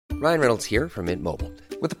Ryan Reynolds here from Mint Mobile.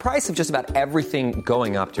 With the price of just about everything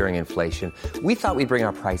going up during inflation, we thought we'd bring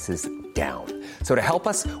our prices down. So to help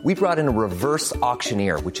us, we brought in a reverse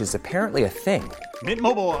auctioneer, which is apparently a thing. Mint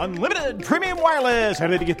Mobile Unlimited Premium Wireless. How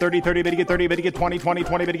to get 30, 30, bit to get 30, bit to get 20, 20,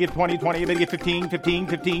 20, bit to get 20, 20, bit to get 15, 15,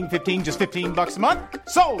 15, 15, just $15 a month?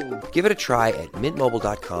 Sold! Give it a try at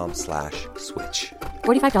mintmobile.com/switch.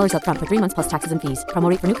 $45 up front for 3 months plus taxes and fees. Promo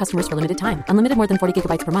rate for new customers for limited time. Unlimited more than 40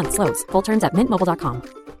 gigabytes per month. Slows full terms at mintmobile.com.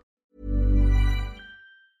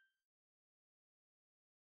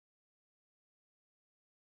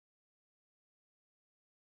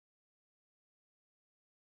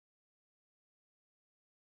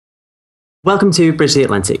 Welcome to Bridge the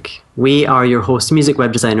Atlantic. We are your host, music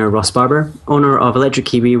web designer Ross Barber, owner of Electric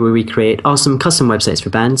Kiwi, where we create awesome custom websites for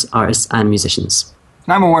bands, artists, and musicians.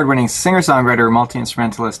 And I'm award-winning singer-songwriter,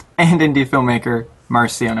 multi-instrumentalist, and indie filmmaker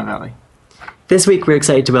Marcio Novelli. This week, we're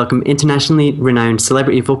excited to welcome internationally renowned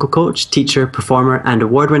celebrity vocal coach, teacher, performer, and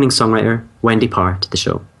award-winning songwriter Wendy Parr to the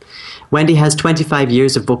show. Wendy has 25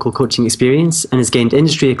 years of vocal coaching experience and has gained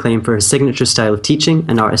industry acclaim for her signature style of teaching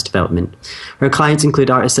and artist development. Her clients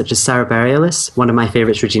include artists such as Sarah Bareilles, one of my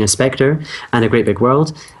favourites, Regina Spektor, and A Great Big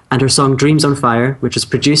World, and her song Dreams on Fire, which was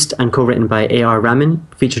produced and co-written by A.R. Rahman,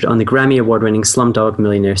 featured on the Grammy Award-winning Slumdog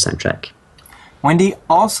Millionaire soundtrack. Wendy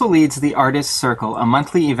also leads the Artist Circle, a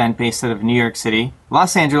monthly event based out of New York City,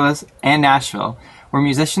 Los Angeles, and Nashville, where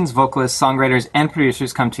musicians, vocalists, songwriters, and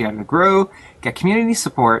producers come together to grow, get community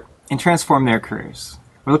support, and transform their careers.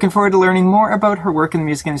 We're looking forward to learning more about her work in the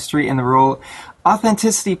music industry and the role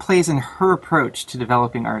authenticity plays in her approach to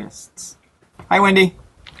developing artists. Hi, Wendy.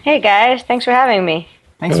 Hey, guys. Thanks for having me.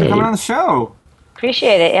 Thanks for coming on the show.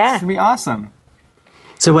 Appreciate it, yeah. It's going to be awesome.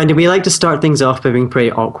 So, Wendy, we like to start things off by being pretty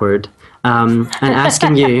awkward and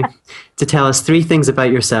asking you to tell us 3 things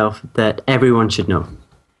about yourself that everyone should know.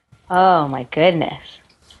 Oh, my goodness.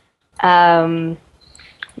 Wow.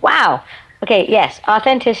 Okay, yes.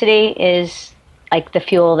 Authenticity is like the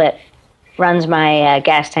fuel that runs my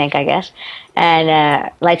gas tank, I guess, and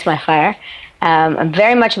lights my fire. I'm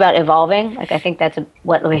very much about evolving. Like, I think that's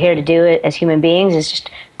what we're here to do as human beings, is just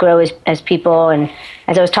grow as people. And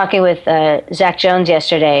as I was talking with Zach Jones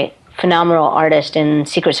yesterday, phenomenal artist in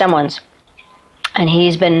Secret Someones, and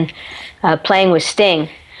he's been playing with Sting,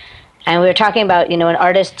 and we were talking about, an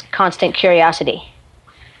artist's constant curiosity.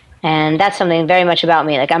 And that's something very much about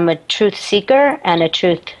me. Like, I'm a truth seeker and a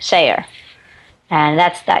truth sayer. And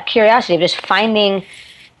that's that curiosity of just finding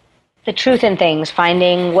the truth in things,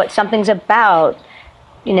 finding what something's about,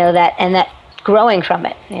 that growing from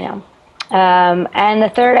it, And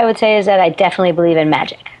the third I would say is that I definitely believe in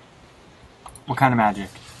magic. What kind of magic?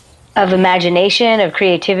 Of imagination, of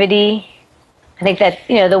creativity. I think that,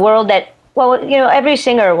 the world that, every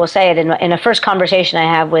singer will say it in a first conversation I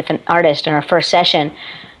have with an artist in our first session.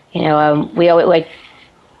 I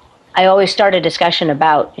always start a discussion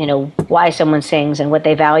about, why someone sings and what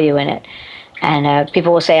they value in it. And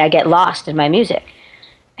people will say, I get lost in my music.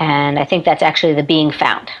 And I think that's actually the being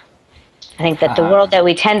found. I think that the world that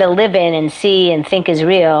we tend to live in and see and think is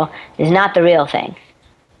real is not the real thing.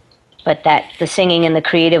 But that the singing in the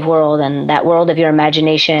creative world and that world of your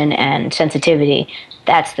imagination and sensitivity,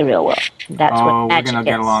 that's the real world. That's what magic is. We're going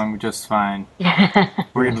to get along just fine.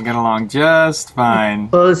 We're going to get along just fine.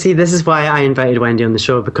 Well, see, this is why I invited Wendy on the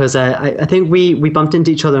show, because I think we bumped into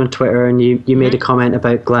each other on Twitter, and you made a comment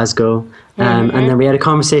about Glasgow, and then we had a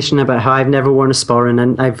conversation about how I've never worn a sporran,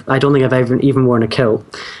 and I don't think I've ever even worn a kilt.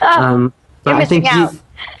 But I think out.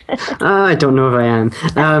 I don't know if I am.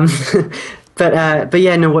 But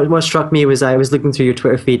yeah, no. What struck me was I was looking through your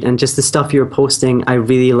Twitter feed, and just the stuff you were posting. I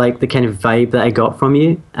really liked the kind of vibe that I got from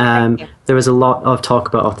you. There was a lot of talk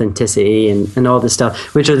about authenticity and all this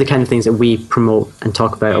stuff, which are the kind of things that we promote and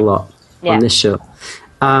talk about a lot on this show.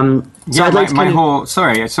 Sorry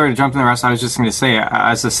to jump in the rest. I was just going to say,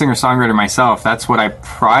 as a singer-songwriter myself, that's what I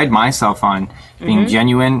pride myself on, being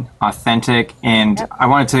genuine, authentic, and I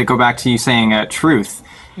wanted to go back to you saying truth.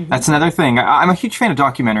 That's another thing. I'm a huge fan of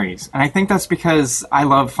documentaries, and I think that's because I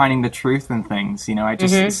love finding the truth in things.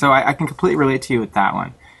 So I can completely relate to you with that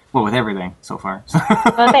one. Well, with everything so far.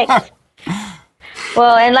 Well, thanks.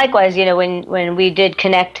 Well, and likewise, when we did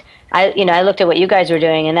connect, I looked at what you guys were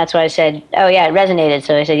doing, and that's why I said, oh yeah, it resonated.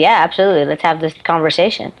 So I said, yeah, absolutely, let's have this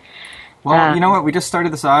conversation. Well, you know what? We just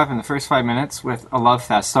started this off in the first 5 minutes with a love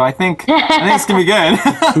fest, so I think it's gonna be good.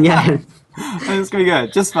 Yeah. It's gonna be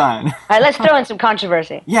good, just fine. All right, let's throw in some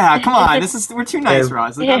controversy. Yeah, come on. We're too nice,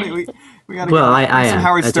 Ross. We gotta get some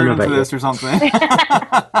Howard Stern into this or something.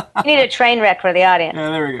 You need a train wreck for the audience.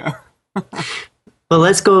 Yeah, there we go. Well,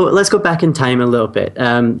 let's go back in time a little bit,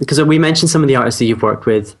 because we mentioned some of the artists that you've worked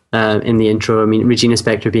with in the intro. I mean, Regina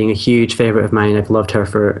Spektor being a huge favorite of mine. I've loved her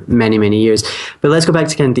for many, many years. But let's go back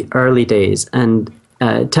to kind of the early days and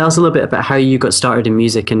tell us a little bit about how you got started in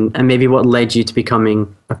music and maybe what led you to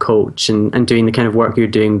becoming a coach and doing the kind of work you're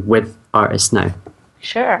doing with artists now.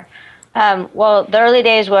 Sure. Well, the early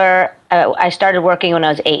days were I started working when I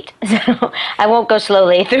was 8. So I won't go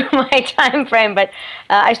slowly through my time frame, but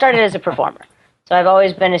I started as a performer. So I've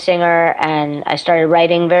always been a singer, and I started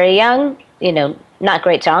writing very young. Not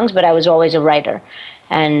great songs, but I was always a writer.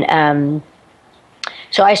 And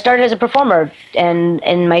so I started as a performer. And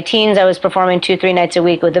in my teens, I was performing 2-3 nights a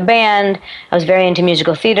week with a band. I was very into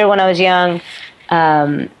musical theater when I was young.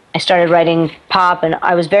 I started writing pop, and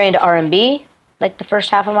I was very into R&B. Like the first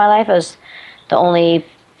half of my life, I was the only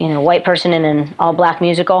white person in an all-black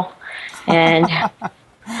musical. And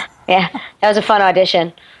yeah, that was a fun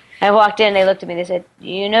audition. I walked in, they looked at me, they said,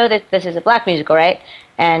 "You know that this is a black musical, right?"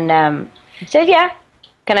 And I said, "Yeah."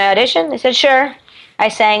 "Can I audition?" They said, "Sure." I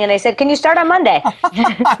sang, and they said, "Can you start on Monday?"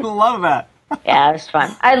 I love that. Yeah, it was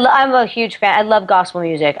fun. I'm a huge fan. I love gospel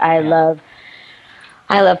music. I love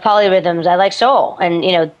polyrhythms. I like soul. And,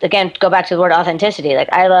 again, go back to the word authenticity.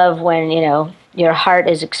 Like, I love when, your heart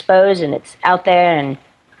is exposed and it's out there. And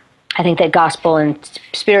I think that gospel and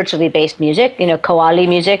spiritually based music, Kawali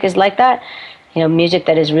music is like that. Music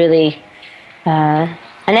that is really, and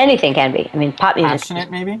anything can be. I mean, pop music. Passionate,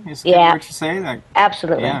 maybe? Is yeah. What you say? Like,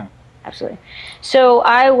 absolutely. Yeah. Absolutely. So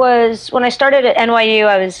when I started at NYU,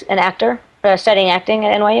 I was an actor, studying acting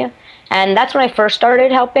at NYU. And that's when I first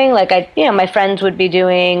started helping. Like, my friends would be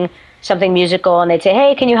doing something musical, and they'd say,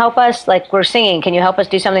 "Hey, can you help us? Like, we're singing. Can you help us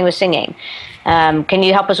do something with singing? Can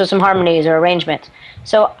you help us with some harmonies or arrangements?"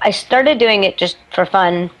 So I started doing it just for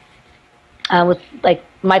fun with, like,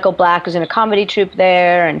 Michael Black was in a comedy troupe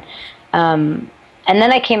there. And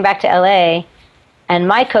then I came back to LA, and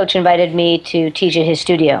my coach invited me to teach at his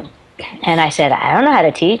studio. And I said, "I don't know how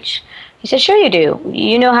to teach." He said, "Sure you do.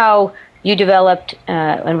 You know how you developed,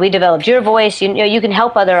 and we developed your voice. You can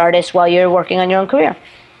help other artists while you're working on your own career."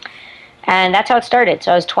 And that's how it started.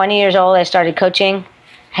 So I was 20 years old. I started coaching.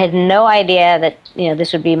 I had no idea that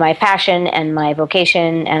this would be my passion and my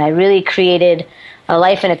vocation. And I really created a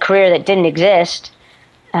life and a career that didn't exist.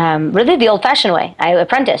 Really the old-fashioned way. I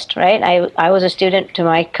apprenticed, right? I was a student to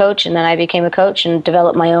my coach, and then I became a coach and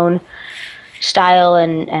developed my own style.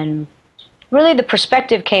 And really the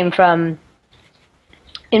perspective came from,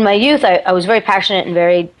 in my youth, I was very passionate and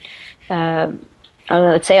very,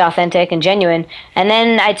 let's say, authentic and genuine. And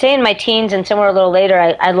then I'd say in my teens and somewhere a little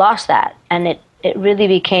later, I lost that. And it really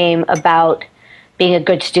became about being a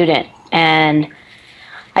good student. And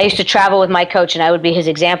I used to travel with my coach, and I would be his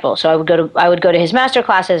example. So I would go to his master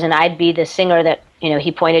classes, and I'd be the singer that he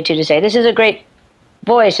pointed to say, "This is a great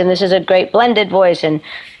voice, and this is a great blended voice," and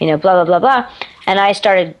blah blah blah blah. And I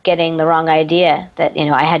started getting the wrong idea that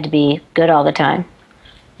I had to be good all the time.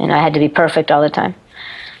 I had to be perfect all the time.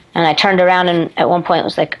 And I turned around and at one point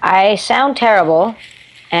was like, I sound terrible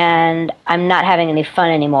and I'm not having any fun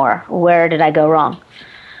anymore. Where did I go wrong?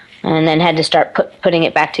 And then had to start putting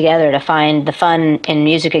it back together to find the fun in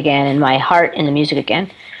music again and my heart in the music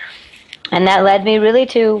again. And that led me really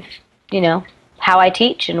to, how I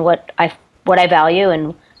teach and what I value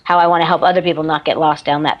and how I want to help other people not get lost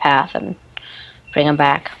down that path and bring them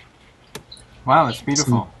back. Wow, that's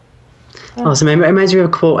beautiful. Awesome. It reminds me of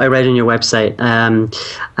a quote I read on your website.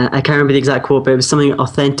 I can't remember the exact quote, but it was something,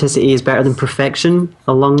 "Authenticity is better than perfection,"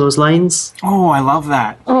 along those lines. Oh, I love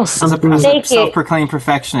that. Oh, as a self-proclaimed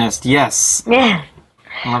perfectionist, yes. Yeah.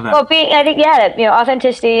 I love that. Well, I think,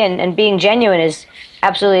 authenticity and being genuine is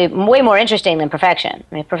absolutely way more interesting than perfection.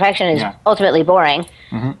 I mean, perfection is ultimately boring.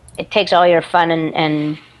 Mm-hmm. It takes all your fun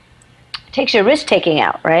and takes your risk-taking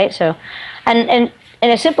out, right? So, and in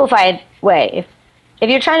a simplified way, if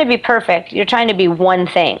you're trying to be perfect, you're trying to be one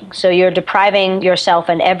thing. So you're depriving yourself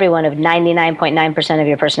and everyone of 99.9% of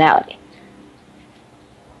your personality.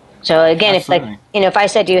 So again, Absolutely. if I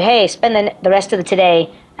said to you, "Hey, spend the rest of the today,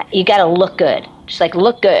 you got to look good." Just like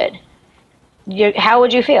look good. How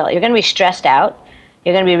would you feel? You're going to be stressed out.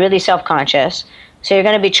 You're going to be really self-conscious. So you're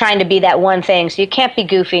going to be trying to be that one thing. So you can't be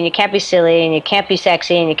goofy, and you can't be silly, and you can't be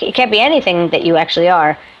sexy, and you can't be anything that you actually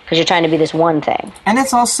are because you're trying to be this one thing. And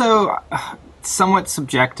it's also somewhat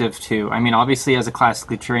subjective too. I mean, obviously as a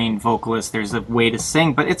classically trained vocalist, there's a way to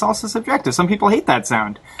sing, but it's also subjective. Some people hate that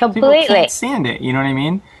sound. Completely. People can't stand it. You know what I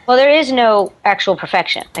mean? Well, there is no actual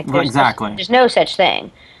perfection. Exactly. There's no such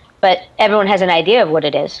thing. But everyone has an idea of what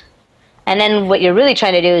it is. And then what you're really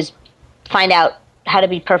trying to do is find out how to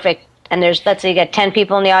be perfect. And let's say you got 10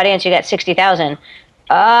 people in the audience, you got 60,000.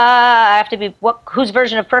 I have to be whose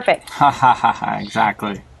version of perfect? Ha ha ha ha!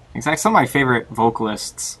 Exactly. Some of my favorite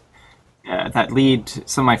vocalists that lead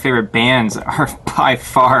some of my favorite bands are by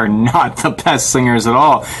far not the best singers at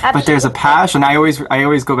all. Absolutely. But there's a passion. I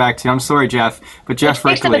always go back to. I'm sorry, Jeff, but Jeff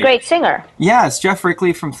Rickley. Which makes him a great singer. Yeah, it's Jeff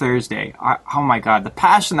Rickley from Thursday. Oh my God, the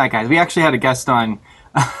passion that guy. We actually had a guest on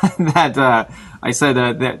that. I said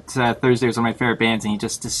that Thursday was one of my favorite bands, and he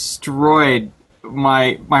just destroyed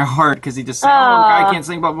my heart because he just said, "Oh, the guy can't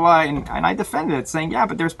sing, blah blah blah," and I defended it, saying, "Yeah,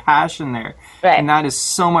 but there's passion there, right. And that is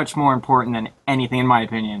so much more important than anything, in my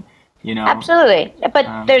opinion." You know, absolutely.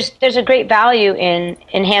 But there's a great value in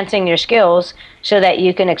enhancing your skills so that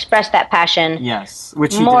you can express that passion. Yes,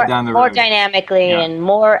 which you did down the road. More dynamically and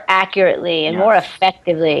more accurately and more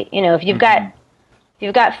effectively. You know, if you've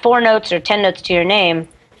got 4 notes or 10 notes to your name,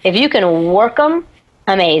 if you can work them,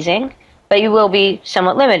 amazing. But you will be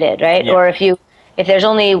somewhat limited, right? Yeah. Or if there's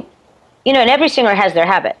only, you know, and every singer has their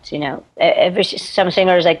habits, you know. Some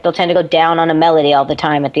singers, like, they'll tend to go down on a melody all the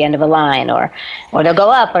time at the end of a line, or they'll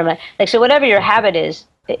go up, or like, so whatever your habit is,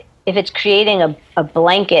 if it's creating a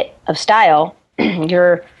blanket of style,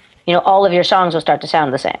 all of your songs will start to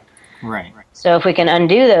sound the same. Right. So if we can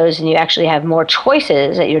undo those and you actually have more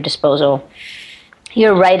choices at your disposal,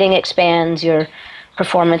 your writing expands, your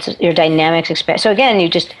performance, your dynamics expand. So again,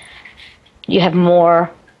 you have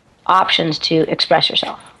more options to express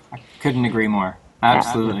yourself. Couldn't agree more.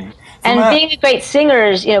 Absolutely. Yeah. And being a great singer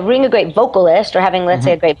is, being a great vocalist or having, let's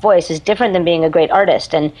say, a great voice is different than being a great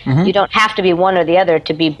artist. And you don't have to be one or the other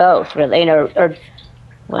to be both, really. Well,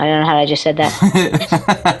 I don't know how I just said that.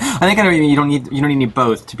 I think you don't need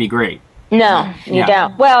both to be great. No, you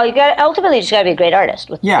don't. Well, ultimately you just got to be a great artist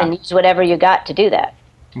and use whatever you got to do that.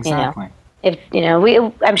 Exactly.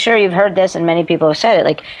 I'm sure you've heard this, and many people have said it.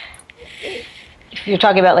 Like, if you're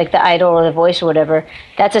talking about like the Idol or the Voice or whatever,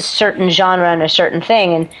 that's a certain genre and a certain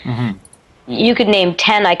thing, and you could name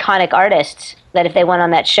 10 iconic artists that if they went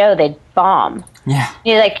on that show, they'd bomb. Yeah.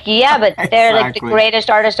 You're like, but they're like the greatest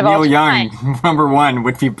artist of all time. Neil Young, number one,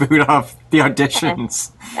 would be booed off the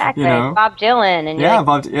auditions. Exactly. Bob Dylan, and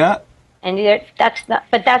and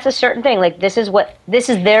that's a certain thing. Like, this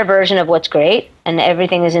is their version of what's great, and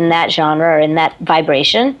everything is in that genre or in that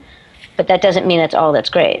vibration, but that doesn't mean it's all that's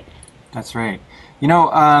great. That's right. A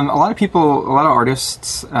lot of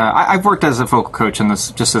artists, I've worked as a vocal coach on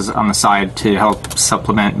this, just as on the side to help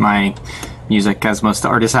supplement my music, as most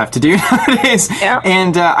artists have to do nowadays. Yeah.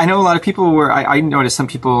 And I know a lot of people I noticed some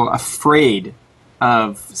people afraid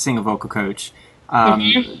of seeing a vocal coach,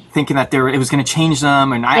 thinking that it was going to change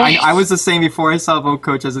them. And I was the same before I saw a vocal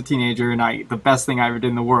coach as a teenager, and the best thing I ever did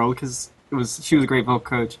in the world, because she was a great vocal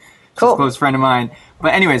coach. She's a close friend of mine.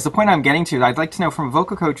 But anyways, the point I'm getting to, I'd like to know from a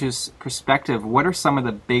vocal coach's perspective, what are some of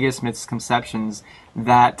the biggest misconceptions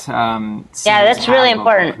that that's really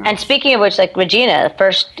important. And speaking of which, like Regina,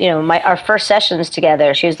 our first sessions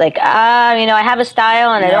together, she was like, I have a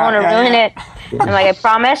style and I don't want to ruin it. I'm like, I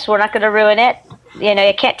promise we're not going to ruin it. You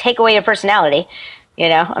can't take away your personality.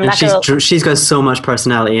 She's got so much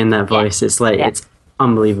personality in that voice. It's like it's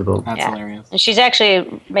unbelievable. That's hilarious. And she's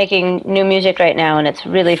actually making new music right now, and it's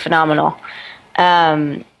really phenomenal.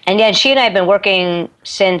 And she and I have been working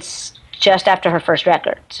since just after her first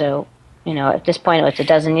record. So, at this point, it's a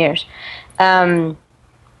dozen years. And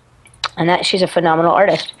she's a phenomenal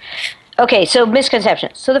artist. Okay, so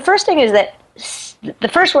misconceptions. So the first thing is the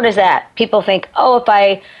first one is that people think,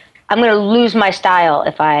 I'm going to lose my style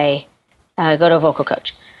if I go to a vocal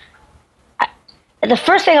coach. The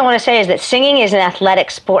first thing I want to say is that singing is an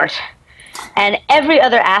athletic sport. And every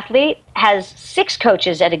other athlete has 6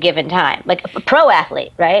 coaches at a given time, like a pro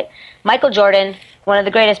athlete, right? Michael Jordan, one of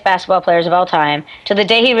the greatest basketball players of all time, to the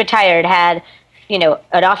day he retired had,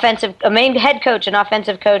 a main head coach, an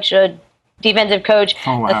offensive coach, a defensive coach,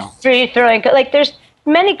 a free throwing coach. Like, there's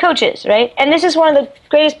many coaches, right? And this is one of the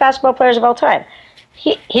greatest basketball players of all time.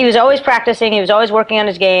 He was always practicing. He was always working on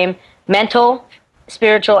his game, mental,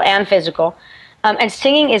 spiritual, and physical. And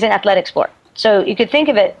singing is an athletic sport. So you could think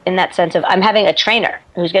of it in that sense of, I'm having a trainer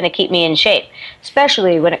who's going to keep me in shape,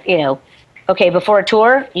 especially when, before a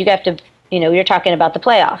tour, you have to, you're talking about the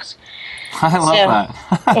playoffs. I love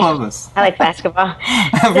that. I love this. I like basketball.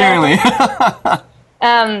 Apparently.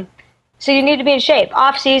 So you need to be in shape.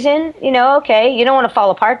 Off season, you don't want to fall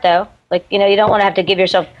apart though. Like, you don't want to have to give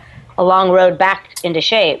yourself a long road back into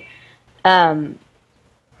shape.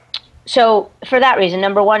 So for that reason,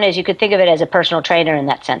 number one is you could think of it as a personal trainer in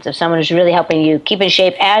that sense, of someone who's really helping you keep in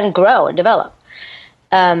shape and grow and develop.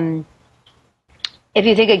 If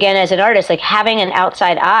you think again as an artist, like having an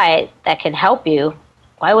outside eye that can help you,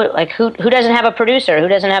 who doesn't have a producer?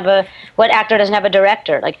 What actor doesn't have a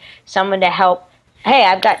director? Like someone to help hey,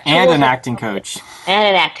 I've got tools And an acting coach. and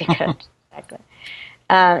an acting coach. Exactly.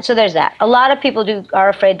 So there's that. A lot of people are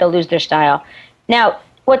afraid they'll lose their style. Now,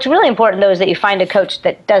 what's really important, though, is that you find a coach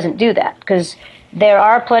that doesn't do that, because there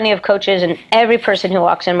are plenty of coaches, and every person who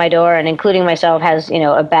walks in my door, and including myself, has,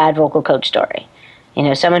 a bad vocal coach story.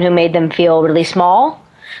 Someone who made them feel really small,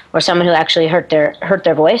 or someone who actually hurt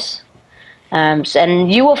their voice.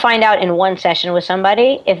 And you will find out in one session with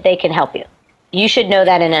somebody if they can help you. You should know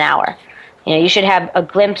that in an hour. You should have a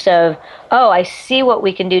glimpse of, oh, I see what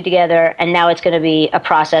we can do together, and now it's going to be a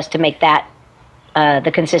process to make that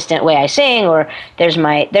the consistent way I sing, or there's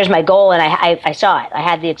my goal, and I saw it. I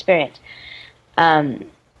had the experience.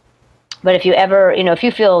 But if you ever, if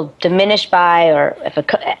you feel diminished by, or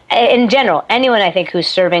in general, anyone I think who's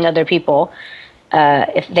serving other people,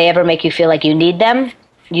 if they ever make you feel like you need them,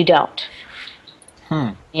 you don't.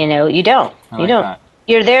 You don't. You don't. That.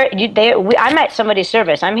 You're there. I'm at somebody's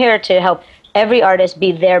service. I'm here to help every artist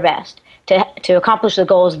be their best, to accomplish the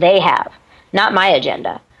goals they have, not my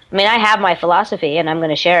agenda. I mean, I have my philosophy, and I'm going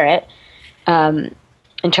to share it.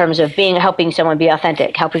 In terms of helping someone be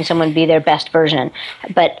authentic, helping someone be their best version.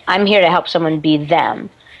 But I'm here to help someone be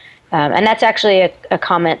them. And that's actually a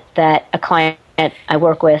comment that a client I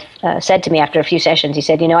work with said to me after a few sessions. He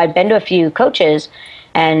said, I'd been to a few coaches,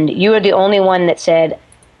 and you were the only one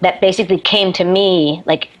that basically came to me,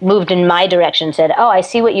 like moved in my direction, said, oh, I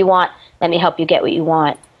see what you want. Let me help you get what you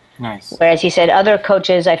want. Nice. Whereas he said other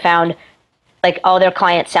coaches I found, like all their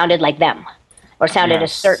clients sounded like them, or sounded a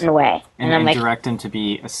certain way. And I'm like, direct them to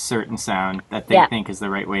be a certain sound that they think is the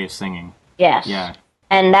right way of singing. Yes. Yeah.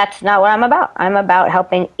 And that's not what I'm about. I'm about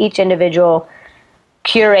helping each individual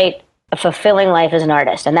curate a fulfilling life as an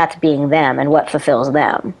artist, and that's being them and what fulfills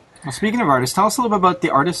them. Well, speaking of artists, tell us a little bit about the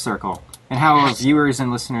Artist Circle and how our viewers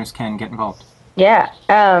and listeners can get involved. Yeah.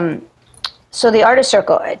 So the Artist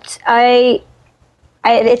Circle, it's had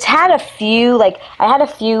a few, I had a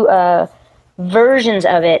few versions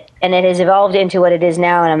of it, and it has evolved into what it is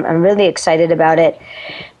now, and I'm really excited about it.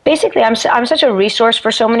 Basically, I'm such a resource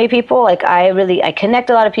for so many people. I connect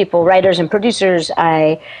a lot of people, writers and producers.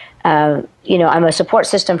 I'm a support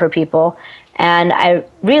system for people, and I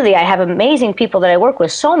have amazing people that I work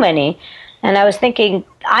with, so many. And I was thinking,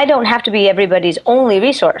 I don't have to be everybody's only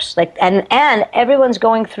resource. And everyone's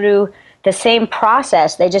going through the same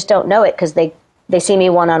process. They just don't know it because they see me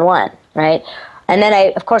one-on-one, right? And then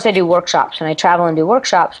I do workshops, and I travel and do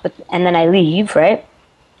workshops, and then I leave, right?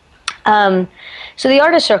 So the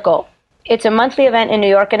Artist Circle, it's a monthly event in New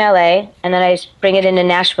York and LA, and then I bring it into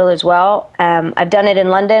Nashville as well. I've done it in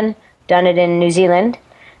London, done it in New Zealand,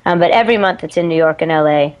 but every month it's in New York and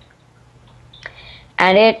LA.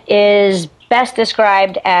 And it is best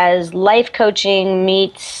described as life coaching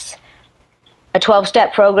meets a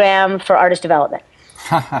 12-step program for artist development.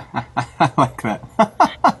 I like that.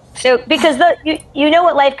 So, because you know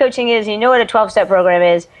what life coaching is, you know what a 12-step program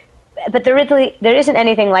is, but there isn't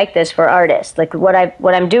anything like this for artists. Like what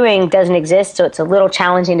I'm doing doesn't exist, so it's a little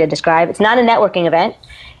challenging to describe. It's not a networking event,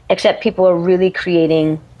 except people are really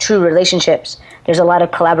creating true relationships. There's a lot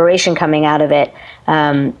of collaboration coming out of it.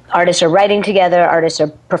 Artists are writing together, artists are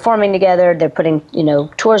performing together, they're putting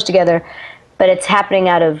tours together, but it's happening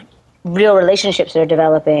out of real relationships they're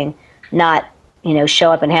developing, not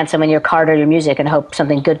show up and hand someone your card or your music and hope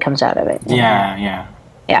something good comes out of it. Yeah.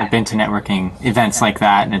 I've been to networking events like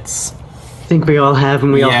that, and it's... I think we all have,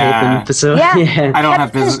 and we all hate them. So, yeah. I don't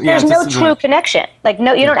have business... There's no true connection.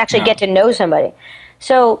 You don't actually get to know somebody.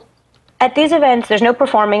 So at these events, there's no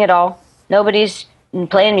performing at all. Nobody's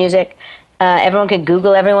playing music. Everyone can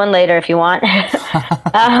Google everyone later if you want.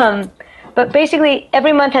 But basically,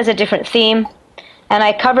 every month has a different theme, and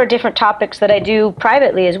I cover different topics that I do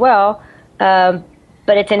privately as well.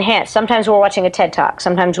 But it's enhanced. Sometimes we're watching a TED Talk.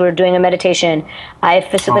 Sometimes we're doing a meditation. I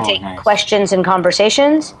facilitate questions and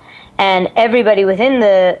conversations, and everybody within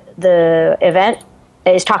the event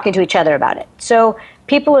is talking to each other about it. So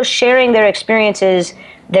people are sharing their experiences,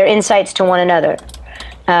 their insights to one another.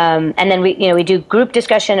 And then we do group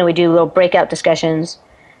discussion, and we do little breakout discussions.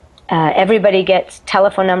 Everybody gets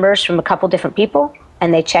telephone numbers from a couple different people,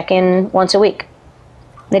 and they check in once a week.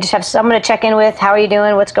 They just have someone to check in with. How are you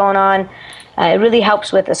doing? What's going on? It really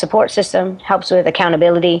helps with a support system, helps with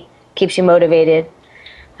accountability, keeps you motivated.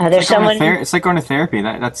 There's someone. It's like going to therapy.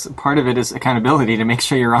 That's part of it is accountability to make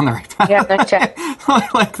sure you're on the right path. Yeah, that's right. I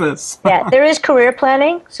like this. Yeah, there is career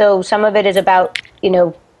planning. So some of it is about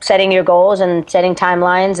setting your goals and setting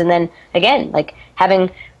timelines, and then again,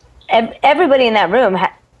 having everybody in that room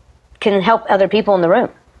can help other people in the room.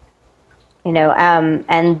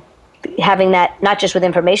 And having that not just with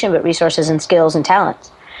information but resources and skills and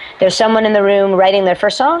talents. There's someone in the room writing their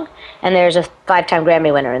first song, and there's a 5-time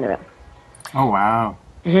Grammy winner in the room. Oh, wow.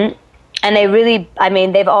 And they really, I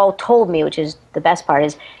mean, they've all told me, which is the best part,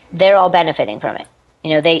 is they're all benefiting from it.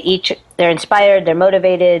 You know, they're inspired, they're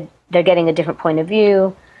motivated, they're getting a different point of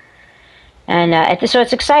view. And so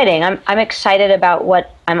it's exciting. I'm excited about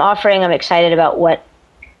what I'm offering. I'm excited about what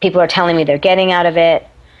people are telling me they're getting out of it.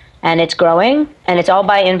 And it's growing, and it's all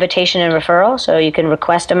by invitation and referral. So you can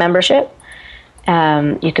request a membership.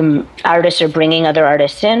 Artists are bringing other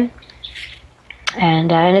artists in.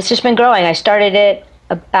 And it's just been growing. I started it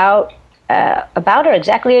about or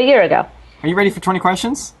exactly a year ago. Are you ready for 20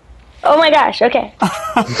 questions? Oh my gosh, okay.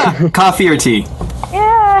 Coffee or tea?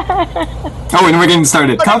 Yeah. Oh, and we're getting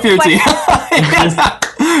started. Coffee or tea?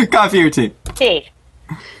 Coffee or tea? Tea.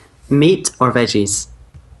 Meat or veggies?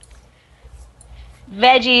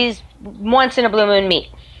 Veggies, once in a blue moon, meat.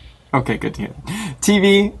 Okay, good to hear.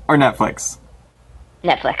 TV or Netflix?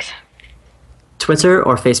 Netflix. Twitter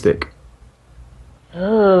or Facebook?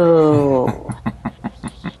 Ooh.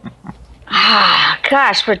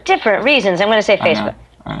 Gosh, for different reasons. I'm going to say Facebook.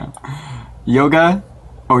 I know. Yoga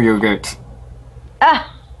or yogurt?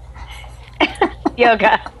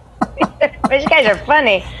 Yoga. You guys are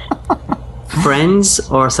funny. Friends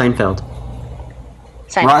or Seinfeld?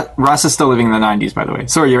 Seinfeld. Ross is still living in the 90s, by the way.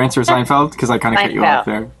 Sorry, your answer is Seinfeld? Because I kind of cut you off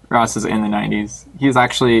there. Ross is in the 90s. He's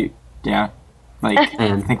actually, yeah. Like,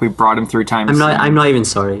 I think we brought him through times. I'm not even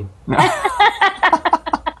sorry.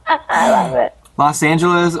 I love it. Los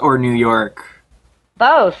Angeles or New York?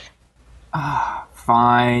 Both.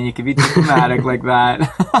 Fine, you can be diplomatic like that.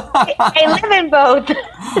 I live in both.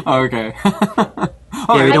 Okay.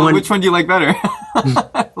 Which one do you like better?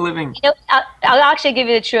 Living. You know, I'll actually give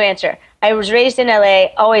you the true answer. I was raised in LA,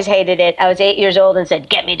 always hated it. I was 8 years old and said,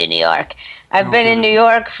 get me to New York. I've been in New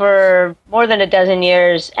York for more than a dozen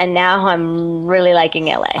years, and now I'm really liking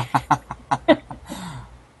LA.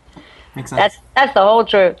 Makes sense. That's the whole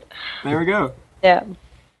truth. There we go. Yeah.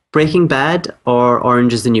 Breaking Bad or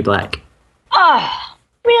Orange is the New Black? Oh,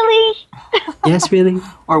 really? Yes, really?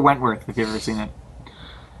 Or Wentworth, if you've ever seen it. I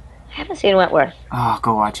haven't seen Wentworth. Oh,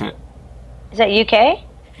 go watch it. Is that UK?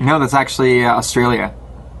 No, that's actually Australia.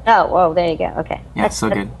 Oh, whoa, there you go. Okay. Yeah, it's so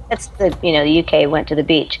good. That's the UK went to the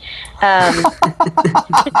beach.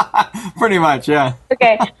 Pretty much, yeah.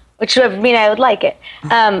 Okay, which would mean I would like it.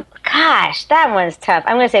 Gosh, that one's tough.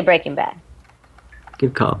 I'm going to say Breaking Bad.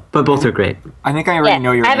 Good call. But both are great. I think I already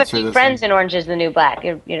know your I have answer. a few friends in Orange is the New Black.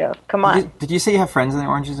 Come on. Did you say you have friends in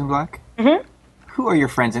Orange is the New Black? Mm-hmm. Who are your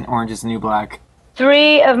friends in Orange is the New Black?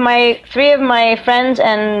 Three of my friends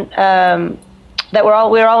and we were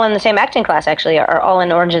all in the same acting class actually are all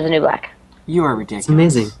in Orange is the New Black. You are ridiculous. It's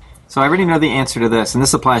amazing. So I already know the answer to this, and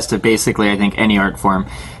this applies to basically I think any art form.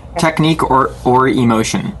 Technique or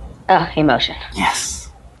emotion? Emotion. Yes.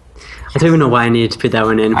 I don't even know why I needed to put that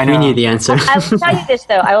one in. I know. We knew the answer. I will tell you this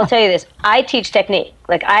though. I teach technique.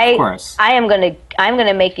 Like Of course. I'm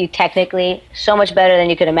gonna make you technically so much better than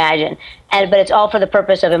you could imagine. But it's all for the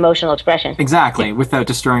purpose of emotional expression. Exactly, without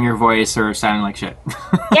destroying your voice or sounding like shit.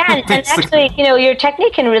 Yeah, and actually, your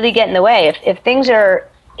technique can really get in the way if things are.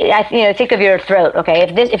 Think of your throat. Okay,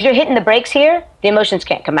 if you're hitting the brakes here, the emotions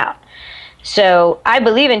can't come out. So I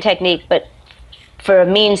believe in technique, but for a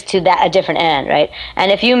means to a different end, right?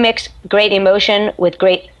 And if you mix great emotion with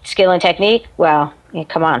great skill and technique, well,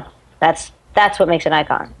 come on, that's what makes an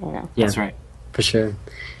icon. Yeah, That's right. For sure.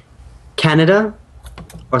 Canada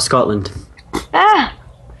or Scotland?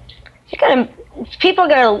 People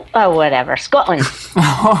are gonna, whatever, Scotland.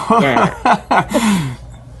 Yeah.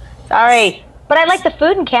 Sorry, but I like the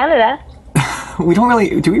food in Canada.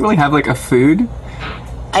 Do we really have like a food?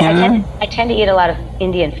 Canada? I tend to eat a lot of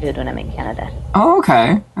Indian food when I'm in Canada. Oh,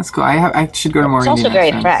 okay. That's cool. I should go to more It's Indian also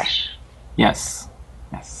very restaurants. fresh. Yes.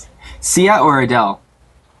 Sia or Adele?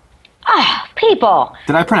 People.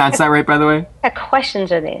 Did I pronounce that right, by the way? What questions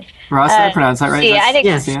are these? Ross, did I pronounce that right? Sia, I think.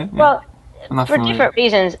 Yes. Sia? Yeah. Well, I'm not for familiar. different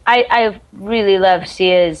reasons, I really love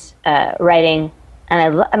Sia's writing,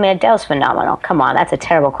 and Adele's phenomenal. Come on, that's a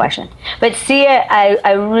terrible question. But Sia,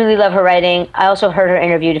 I really love her writing. I also heard her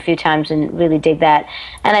interviewed a few times and really dig that.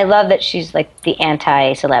 And I love that she's like the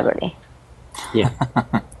anti-celebrity. Yeah.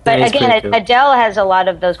 But That is again, pretty cool. Adele has a lot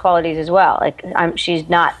of those qualities as well. Like she's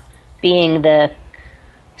not being the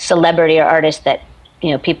celebrity or artist that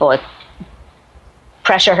people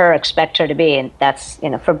pressure her, expect her to be, and that's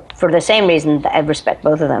for the same reason I respect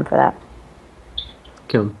both of them for that.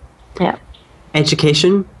 Cool. Yeah.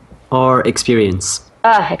 Education or experience?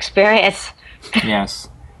 Experience. Yes.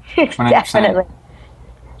 100%. Definitely.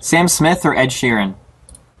 Sam Smith or Ed Sheeran?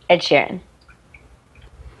 Ed Sheeran.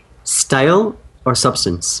 Style or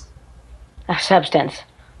substance? Substance.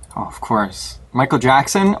 Oh, of course. Michael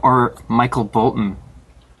Jackson or Michael Bolton?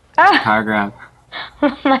 Power grab.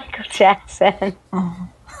 Michael Jackson.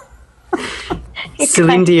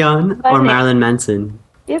 Celine Dion or Marilyn Manson?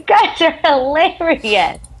 You guys are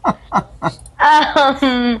hilarious.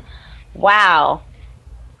 Wow.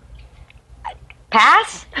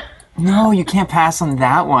 Pass? No, you can't pass on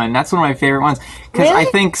that one. That's one of my favorite ones. Because Really?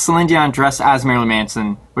 I think Celine Dion dressed as Marilyn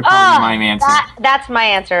Manson would probably be my answer. That's my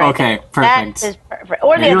answer. Right Okay, there. perfect. That is perfect.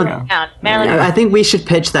 Or the There you other go. way around. Marilyn. I think we should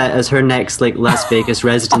pitch that as her next Las Vegas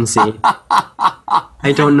residency.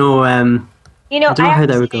 I don't know. You know, I don't know how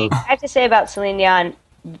that would go. I have to say about Celine Dion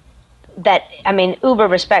that, I mean, uber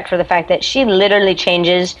respect for the fact that she literally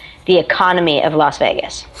changes the economy of Las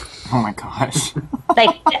Vegas. Oh my gosh.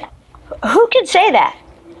 Like, who could say that?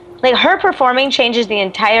 Like, her performing changes the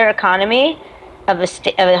entire economy of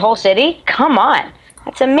a whole city? Come on.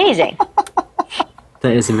 That's amazing.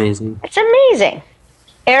 That is amazing. It's amazing.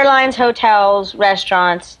 Airlines, hotels,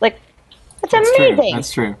 restaurants. Like, it's amazing.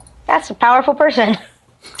 That's true. That's a powerful person.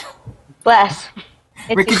 Bless.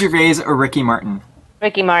 Ricky Gervais or Ricky Martin?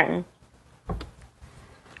 Ricky Martin.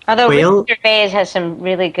 Although Whale? Ricky Gervais has some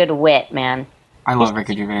really good wit, man. I love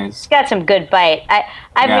Ricky Gervais. He's got some good bite.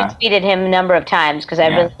 I've Yeah. retweeted him a number of times because I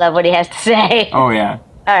Yeah. really love what he has to say. Oh, yeah.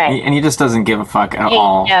 All right. And he just doesn't give a fuck at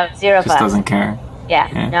all. No, zero Just fuck. doesn't care. Yeah,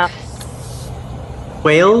 Yeah. no.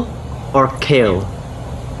 Whale or kale?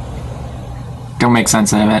 Don't make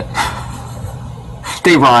sense of it.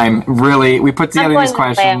 They rhyme, really. We put together going these with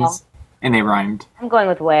whale. questions, and they rhymed. I'm going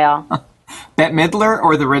with whale. Bette Midler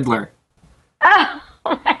or the Riddler? Oh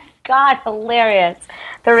my God, hilarious.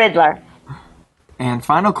 The Riddler. And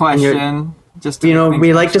final question. Just to You know, make we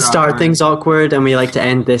things like to extra start awkward. things awkward and we like to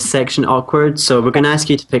end this section awkward. So we're going to ask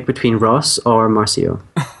you to pick between Ross or Marcio.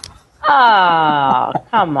 Oh,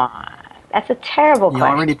 come on. That's a terrible You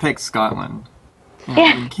question. already picked Scotland.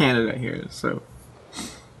 Yeah. And Canada here, so.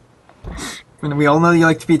 And we all know you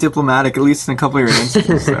like to be diplomatic, at least in a couple of your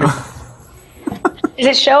answers. So. Is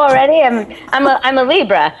it show already? I'm a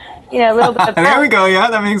Libra. You know, a little bit of There we go. Yeah,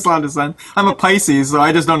 that makes a lot of sense. I'm a Pisces, so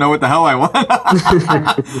I just don't know what the hell I want.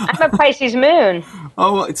 I'm a Pisces moon.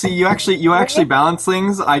 Oh, well, see, you actually balance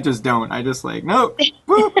things. I just don't. I just like nope,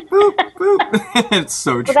 boop, boop, boop. It's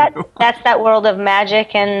so true. Well, that's that world of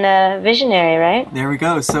magic and visionary, right? There we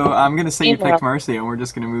go. So I'm gonna say you picked Mercy, and we're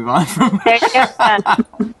just gonna move on from There you go.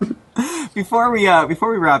 before we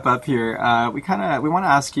wrap up here. We want to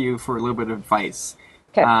ask you for a little bit of advice.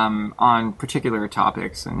 Okay. On particular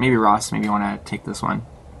topics, and maybe Ross, maybe you want to take this one.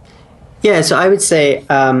 Yeah, so I would say,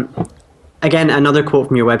 again, another quote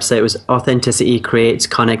from your website was authenticity creates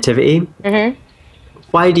connectivity. Mm-hmm.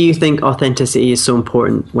 Why do you think authenticity is so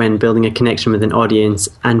important when building a connection with an audience,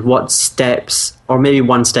 and what steps, or maybe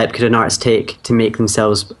one step, could an artist take to make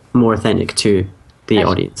themselves more authentic to the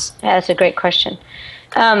audience? Yeah, that's a great question.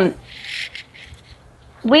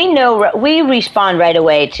 We respond right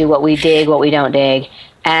away to what we dig, what we don't dig,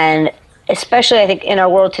 and especially I think in our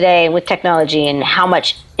world today with technology and how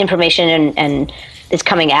much information and is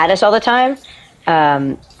coming at us all the time,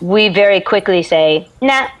 we very quickly say,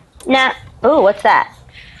 nah, ooh, what's that,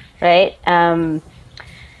 right? And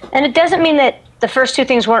it doesn't mean that the first two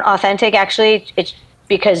things weren't authentic. Actually, it's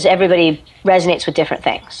because everybody resonates with different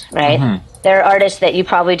things, right? Mm-hmm. There are artists that you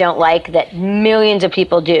probably don't like that millions of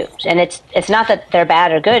people do, and it's not that they're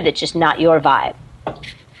bad or good. It's just not your vibe.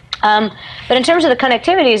 But in terms of the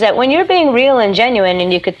connectivity, is that when you're being real and genuine,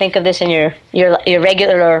 and you could think of this in your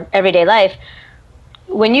regular or everyday life,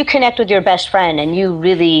 when you connect with your best friend and you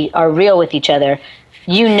really are real with each other,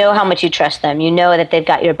 you know how much you trust them. You know that they've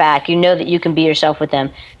got your back. You know that you can be yourself with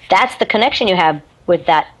them. That's the connection you have with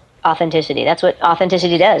that authenticity. That's what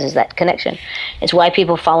authenticity does, is that connection. It's why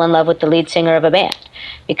people fall in love with the lead singer of a band,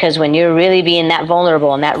 because when you're really being that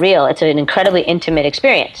vulnerable and that real, it's an incredibly intimate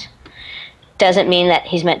experience. Doesn't mean that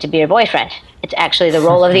he's meant to be your boyfriend. It's actually the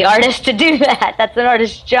role of the artist to do that. That's an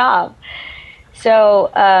artist's job.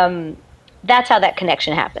 So that's how that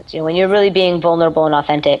connection happens. You know, when you're really being vulnerable and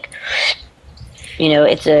authentic, you know,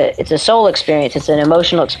 it's a soul experience, it's an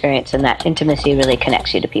emotional experience, and that intimacy really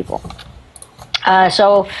connects you to people.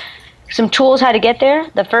 So some tools how to get there.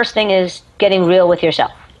 The first thing is getting real with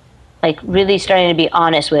yourself. Like really starting to be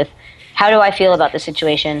honest with, how do I feel about the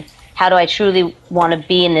situation? How do I truly want to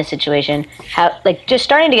be in this situation? Just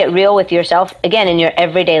starting to get real with yourself, again, in your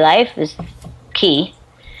everyday life is key.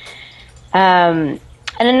 And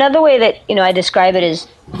another way that, you know, I describe it is,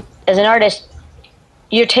 as an artist,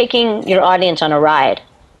 you're taking your audience on a ride.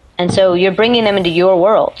 And so you're bringing them into your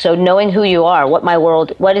world. So knowing who you are, what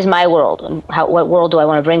is my world, and what world do I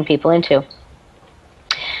want to bring people into?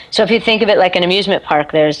 So if you think of it like an amusement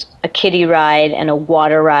park, there's a kiddie ride and a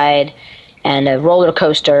water ride and a roller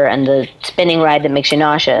coaster and the spinning ride that makes you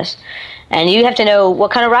nauseous. And you have to know,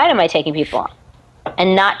 what kind of ride am I taking people on?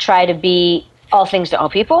 And not try to be all things to all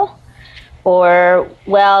people. Or,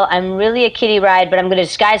 well, I'm really a kiddie ride, but I'm going to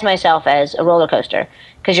disguise myself as a roller coaster.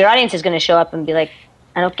 Because your audience is going to show up and be like,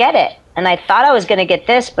 I don't get it. And I thought I was going to get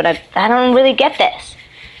this, but I don't really get this.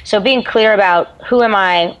 So being clear about who am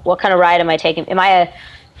I, what kind of ride am I taking? Am I a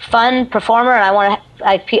fun performer and I want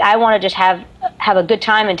to just have a good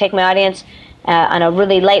time and take my audience on a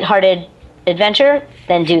really lighthearted adventure?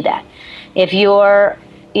 Then do that. If you're,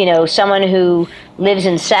 someone who lives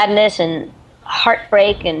in sadness and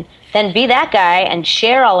heartbreak, and then be that guy and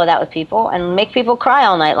share all of that with people and make people cry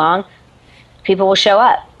all night long. People will show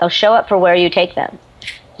up. They'll show up for where you take them,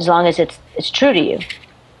 as long as it's true to you.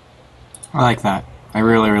 I like that. I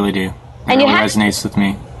really, really do. It really resonates with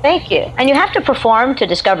me. Thank you. And you have to perform to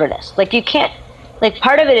discover this. Like, you can't, like,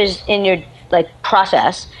 part of it is in your, like,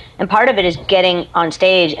 process, and part of it is getting on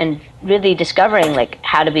stage and really discovering, like,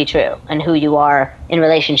 how to be true and who you are in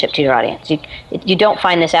relationship to your audience. You don't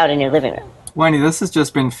find this out in your living room. Wendy, this has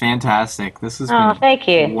just been fantastic. This has been thank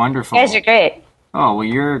you. Wonderful. You guys are great. Oh, well,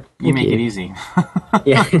 you make it easy.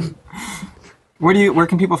 Yeah. Where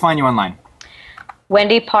can people find you online?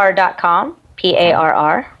 WendyParr.com,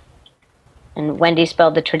 Parr. And Wendy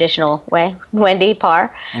spelled the traditional way. Wendy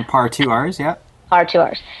Parr. And Parr 2 R's, yeah. Parr 2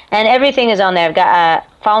 R's. And everything is on there. I've got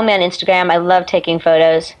follow me on Instagram. I love taking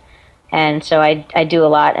photos, and so I do a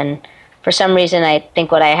lot. And for some reason, I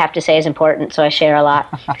think what I have to say is important, so I share a lot.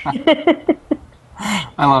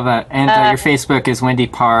 I love that. And your Facebook is Wendy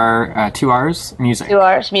Parr, 2 R's, music. 2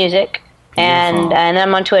 R's, music. And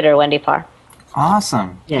I'm on Twitter, Wendy Parr.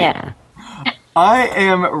 Awesome. Yeah. I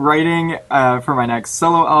am writing for my next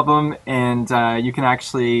solo album, and you can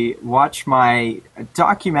actually watch my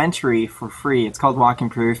documentary for free. It's called Walking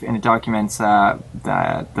Proof, and it documents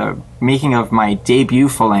the making of my debut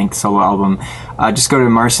full-length solo album. Just go to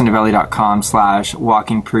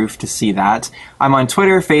marcinovelli.com/walkingproof to see that. I'm on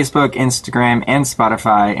Twitter, Facebook, Instagram, and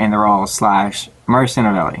Spotify, and they're all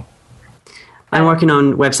 /marcinovelli. I'm working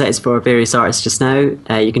on websites for various artists just now.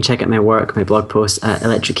 You can check out my work, my blog posts at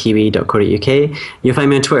electrickiwi.co.uk. You'll find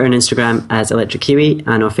me on Twitter and Instagram as Electric Kiwi,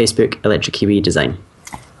 and on Facebook, Electric Kiwi Design.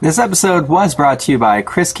 This episode was brought to you by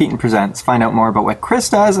Chris Keaton Presents. Find out more about what Chris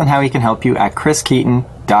does and how he can help you at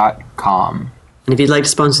chriskeaton.com. And if you'd like to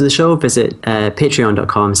sponsor the show, visit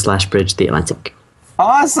patreon.com/bridgetheatlantic.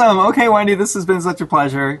 Awesome. Okay, Wendy, this has been such a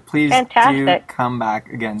pleasure. Please do come back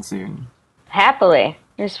again soon. Happily.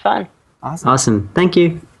 It was fun. Awesome. Thank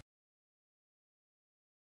you.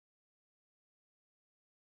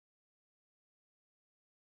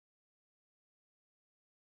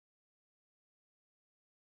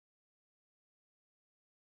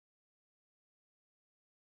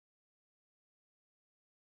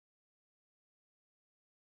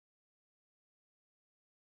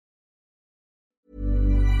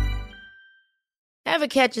 Ever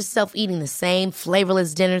catch yourself eating the same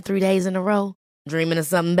flavorless dinner 3 days in a row? Dreaming of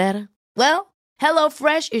something better? Well,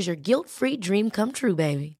 HelloFresh is your guilt-free dream come true,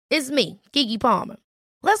 baby. It's me, Keke Palmer.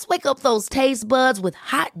 Let's wake up those taste buds with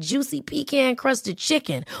hot, juicy pecan-crusted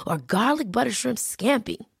chicken or garlic butter shrimp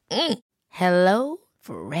scampi. Hello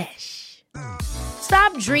Fresh.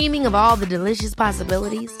 Stop dreaming of all the delicious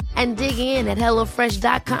possibilities and dig in at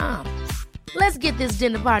HelloFresh.com. Let's get this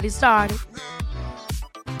dinner party started.